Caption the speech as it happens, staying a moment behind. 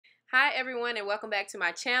Hi everyone, and welcome back to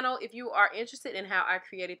my channel. If you are interested in how I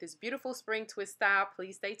created this beautiful spring twist style,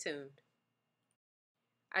 please stay tuned.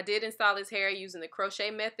 I did install this hair using the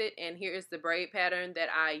crochet method, and here is the braid pattern that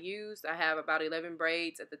I used. I have about 11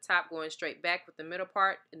 braids at the top going straight back with the middle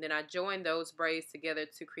part, and then I joined those braids together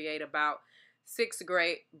to create about 6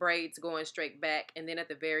 braids going straight back, and then at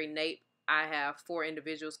the very nape I have 4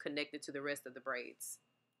 individuals connected to the rest of the braids.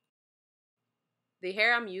 The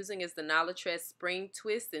hair I'm using is the TRESS Spring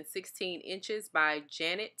Twist in 16 inches by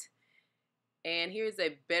Janet. And here's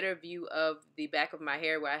a better view of the back of my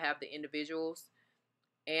hair where I have the individuals.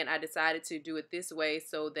 And I decided to do it this way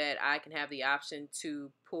so that I can have the option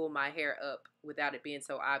to pull my hair up without it being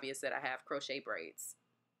so obvious that I have crochet braids.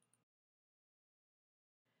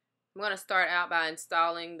 I'm going to start out by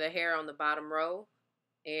installing the hair on the bottom row.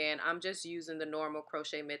 And I'm just using the normal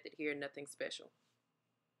crochet method here, nothing special.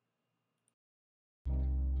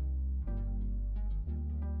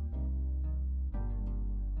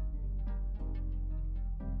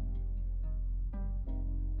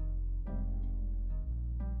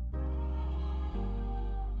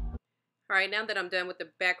 Alright, now that I'm done with the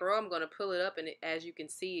back row, I'm going to pull it up, and as you can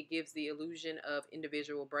see, it gives the illusion of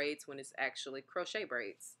individual braids when it's actually crochet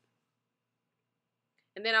braids.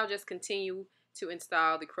 And then I'll just continue to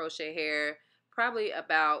install the crochet hair probably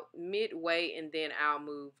about midway, and then I'll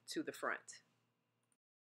move to the front.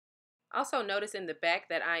 Also notice in the back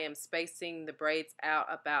that I am spacing the braids out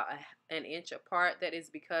about an inch apart. That is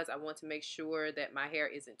because I want to make sure that my hair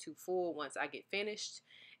isn't too full once I get finished.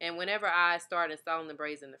 And whenever I start installing the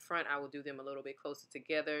braids in the front, I will do them a little bit closer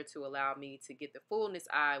together to allow me to get the fullness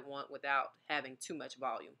I want without having too much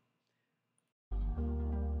volume.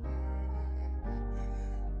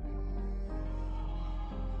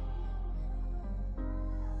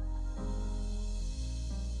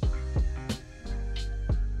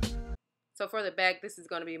 So for the back, this is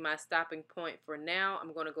going to be my stopping point for now.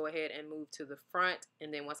 I'm going to go ahead and move to the front,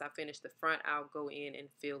 and then once I finish the front, I'll go in and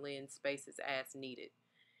fill in spaces as needed.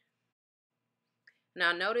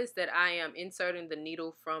 Now notice that I am inserting the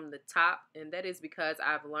needle from the top, and that is because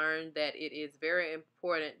I've learned that it is very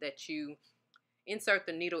important that you insert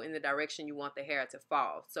the needle in the direction you want the hair to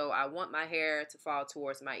fall. So I want my hair to fall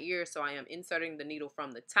towards my ear, so I am inserting the needle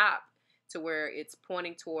from the top to where it's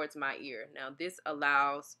pointing towards my ear. Now this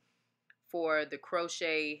allows for the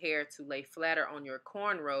crochet hair to lay flatter on your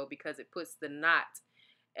cornrow because it puts the knot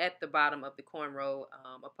at the bottom of the cornrow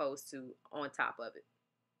opposed to on top of it.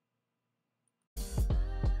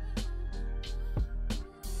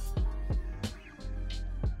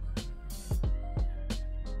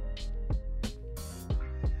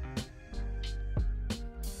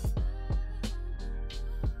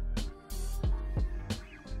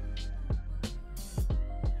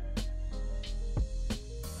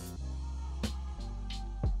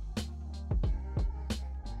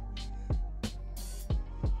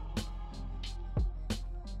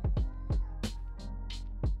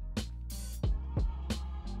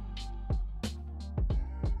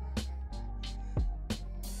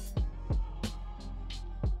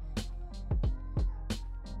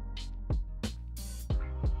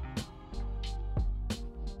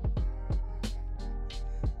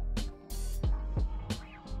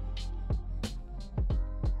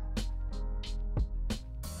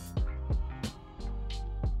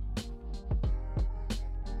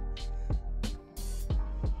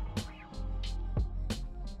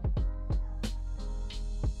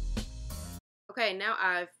 Okay, now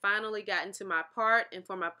I've finally gotten to my part, and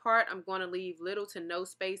for my part I'm going to leave little to no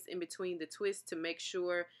space in between the twists to make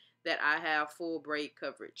sure that I have full braid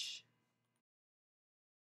coverage.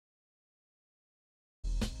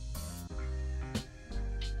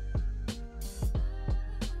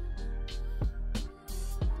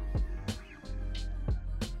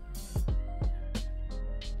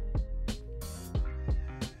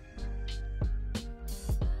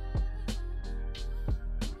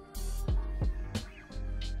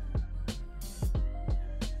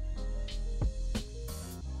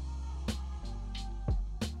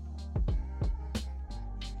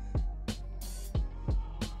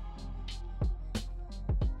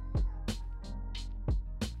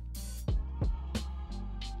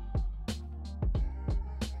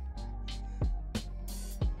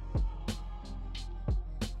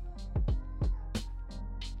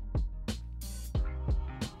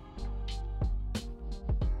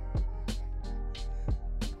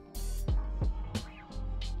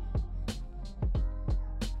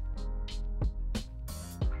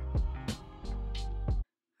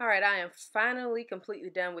 Alright, I am finally completely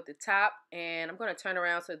done with the top, and I'm going to turn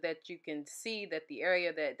around so that you can see that the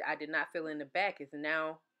area that I did not fill in the back is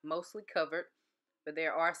now mostly covered. but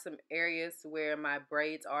there are some areas where my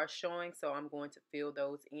braids are showing, so I'm going to fill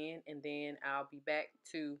those in, and then I'll be back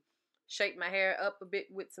to shape my hair up a bit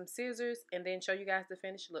with some scissors and then show you guys the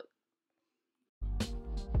finished look.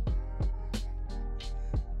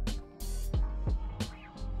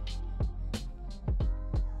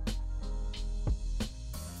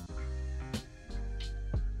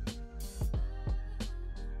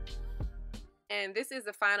 And this is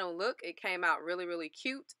the final look. It came out really, really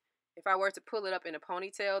cute. If I were to pull it up in a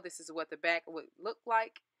ponytail, this is what the back would look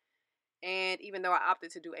like. And even though I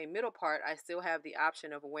opted to do a middle part, I still have the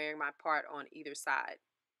option of wearing my part on either side.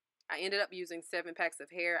 I ended up using 7 packs of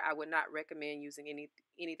hair. I would not recommend using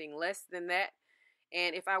anything less than that.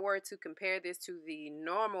 And if I were to compare this to the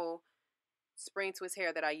normal spring twist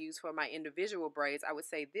hair that I use for my individual braids, I would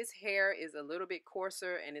say this hair is a little bit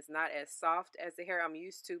coarser and it's not as soft as the hair I'm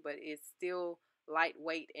used to, but it's still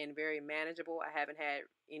lightweight and very manageable. I haven't had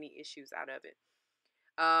any issues out of it.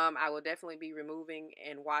 I will definitely be removing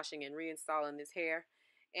and washing and reinstalling this hair.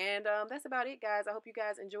 And that's about it, guys. I hope you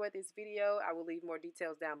guys enjoyed this video. I will leave more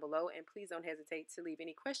details down below, and please don't hesitate to leave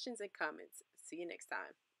any questions and comments. See you next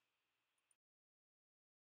time.